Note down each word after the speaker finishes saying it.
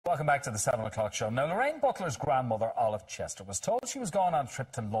Welcome back to the 7 o'clock show. Now, Lorraine Butler's grandmother, Olive Chester, was told she was going on a trip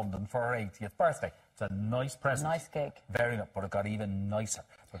to London for her 80th birthday. It's a nice present. Nice gig. Very nice, but it got even nicer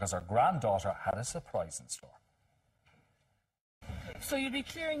because her granddaughter had a surprise in store. So you'll be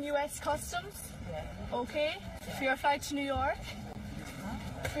clearing US customs? Yeah. Okay. For your flight to New York?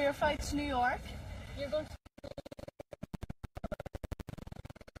 For your flight to New York, you're going to...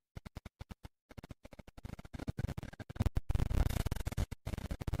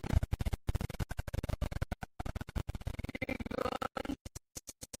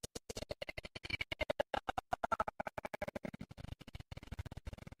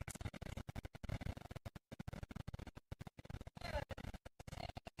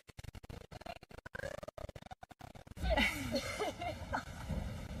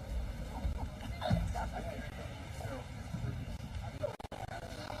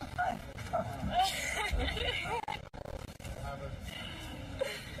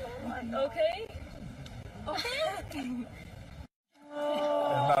 Okay? Okay? Isn't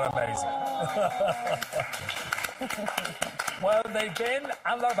that amazing? Well, they've been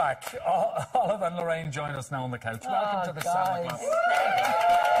and they're back. Olive and Lorraine join us now on the couch. Welcome to the 7 o'clock.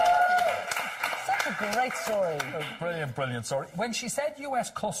 Such a great story. Brilliant, brilliant story. When she said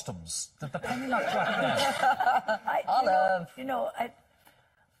US Customs, did the penny not drop down? Olive.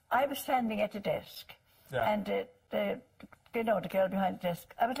 I was standing at the desk, and the girl behind the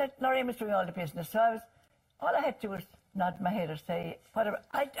desk, I was like, Lorraine was doing all the business, so all I had to do was nod my head or say whatever.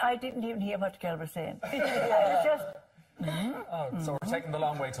 I didn't even hear what the girl was saying. I was just... So we're taking the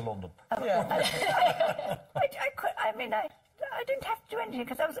long way to London. I didn't have to do anything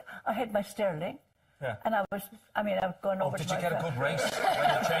because I had my sterling. Yeah. And I was going over to did you my get a good rate when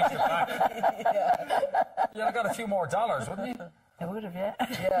you changed it back? You'd have got a few more dollars, wouldn't you? I would have, yeah.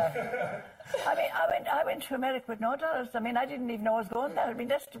 Yeah. I went to America with no dollars. I didn't even know I was going there.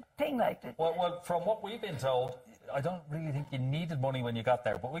 That's the thing like that. Well, from what we've been told, I don't really think you needed money when you got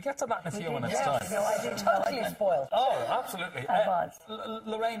there, but we'll get to that in a few minutes' time. No, I didn't. Totally spoiled. Oh, absolutely. I was.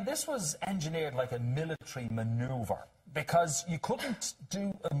 Lorraine, this was engineered like a military manoeuvre because you couldn't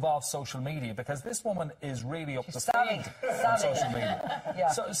involve social media because this woman is really up to speed on social media. Yeah.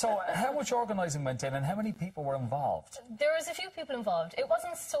 So how much organising went in and how many people were involved? There was a few people involved. It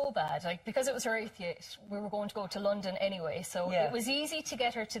wasn't so bad, because it was her 80th, we were going to go to London anyway, so it was easy to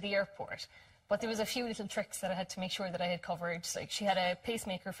get her to the airport. But there was a few little tricks that I had to make sure that I had covered. Like she had a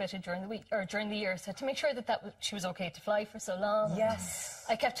pacemaker fitted during the week or during the year, so I had to make sure that she was okay to fly for so long. Yes.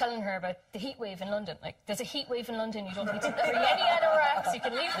 I kept telling her about the heat wave in London. Like there's a heat wave in London. You don't need to carry any anoraks. You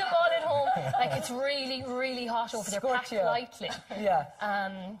can leave them all at home. Like it's really, really hot over there. Packed lightly. Yeah.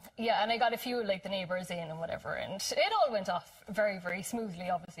 Yeah, and I got a few like the neighbours in and whatever, and it all went off very, very smoothly.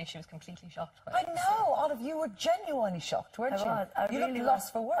 Obviously, she was completely shocked. I know, Olive, you were genuinely shocked, weren't you? You looked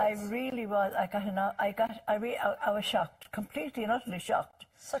lost for words. I really was. I was shocked, completely and utterly shocked.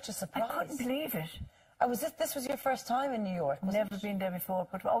 Such a surprise. I couldn't believe it. This was your first time in New York, wasn't Never been there before,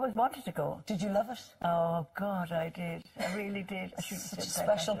 but I always wanted to go. Did you love it? Oh, God, I did. I really did. I shouldn't Such a say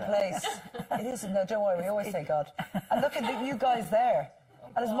special place. It is. No, don't worry, we always say God. And look at you guys there.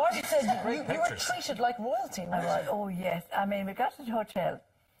 And as Martin said, you were treated like royalty, weren't you? Oh, yes. We got to the hotel,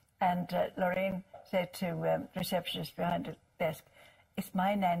 and Lorraine said to the receptionist behind the desk, it's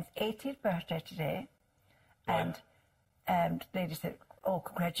my nan's 80th birthday today. Right. And the lady said, oh,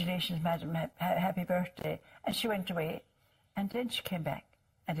 congratulations, madam, happy birthday. And she went away, and then she came back,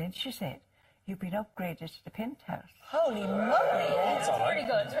 and then she said, you've been upgraded to the penthouse. Holy moly! That's pretty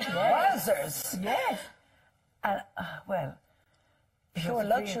good. Wowzers! Yes. And, well... Pure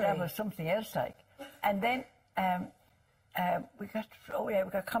luxury. That was something else like. And then we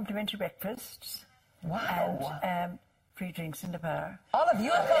got complimentary breakfasts. Wow. And free drinks in the bar. Olive,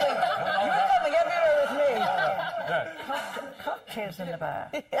 you are coming everywhere with me. Cocktails in the bar.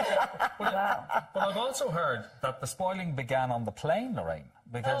 Wow. But I've also heard that the spoiling began on the plane, Lorraine,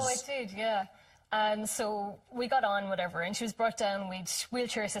 because... Oh, it did, yeah. So we got on, whatever, and she was brought down with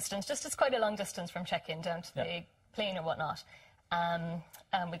wheelchair assistance, just it's quite a long distance from check-in down to the plane or whatnot. And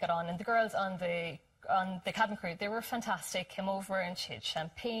we got on, and the girls on the cabin crew, they were fantastic. Came over and she had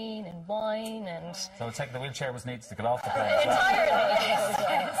champagne and wine and... So it's like the wheelchair was needed to get off the plane. Entirely,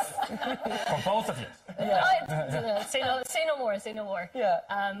 yes. For both of you. Yeah. Say no more. Yeah.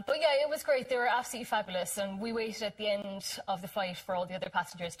 But yeah, it was great. They were absolutely fabulous, and we waited at the end of the flight for all the other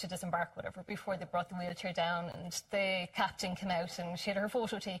passengers to disembark, whatever, before they brought the wheelchair down, and the captain came out and she had her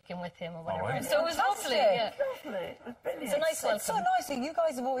photo taken with him or whatever. Right. So it was lovely. Yeah. Lovely. It was brilliant. It's a nice welcome. It's so nice. You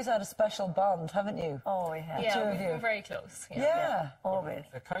guys have always had a special bond, haven't you? Oh, we have. Yeah, two of we you. were very close. Yeah. Always.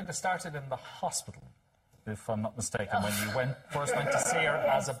 It kind of started in the hospital. if I'm not mistaken, when you first went to see her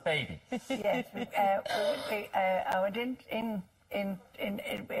as a baby. Yes, I went in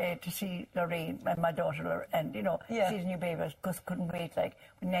to see Lorraine and my daughter, and see the new baby. I couldn't wait, like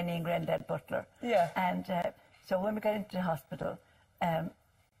with Nanny and Granddad Butler. Yeah. And so when we got into the hospital,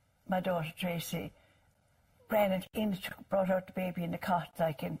 my daughter Tracy ran in, brought out the baby in the cot,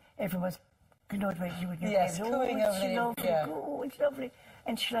 like, and everyone's, the way you would yes, cooing over the lovely. yeah. Oh, it's lovely.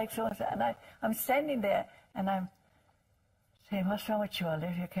 And she's like so, and I'm standing there, and I'm saying, "What's wrong with you,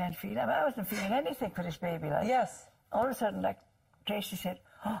 Olive? You can't feel." I wasn't feeling anything for this baby, like. Yes. All of a sudden, like, Tracy said,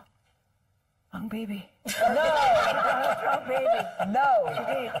 "Oh, wrong baby." No, wrong baby. no. She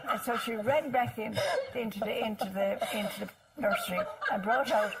did, and so she ran back into the nursery and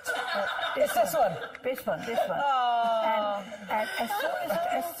brought out this one. Oh. And as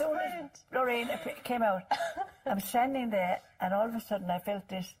soon as Lorraine came out, I'm standing there, and all of a sudden I felt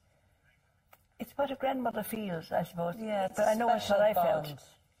this. It's what a grandmother feels, I suppose. Yeah, but I know it's what I felt. bond.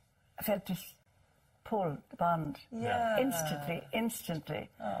 I felt this pull, the bond, instantly.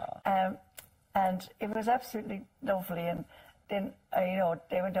 Oh. And it was absolutely lovely. And then,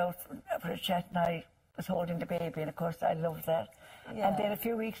 they went out for a chat, and I was holding the baby, and of course I loved that. Yeah. And then a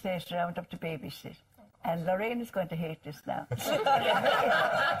few weeks later, I went up to babysit. And Lorraine is going to hate this now. I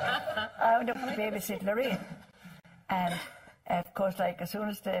went up to babysit Lorraine. And of course, like, as soon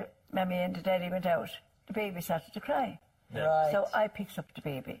as the mammy and the daddy went out, the baby started to cry. Yeah. Right. So I picked up the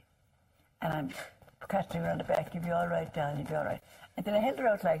baby, and I'm catching her on the back. "You'll be all right, darling, you'll be all right." And then I held her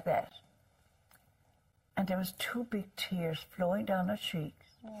out like that. And there was 2 big tears flowing down her cheeks.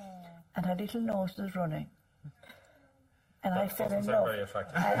 And her little nose was running. And I fell in love. Very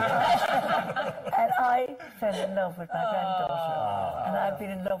attractive. And I fell in love with my granddaughter. And I've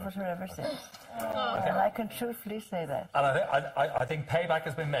been in love with her ever since. And I can truthfully say that. And I think payback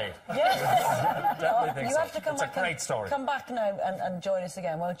has been made. Yes. Definitely think You so. have to come It's back. a great story. Come back now and join us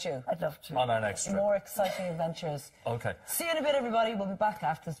again, won't you? I'd love to. On our next trip. More exciting adventures. Okay. See you in a bit, everybody. We'll be back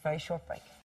after this very short break.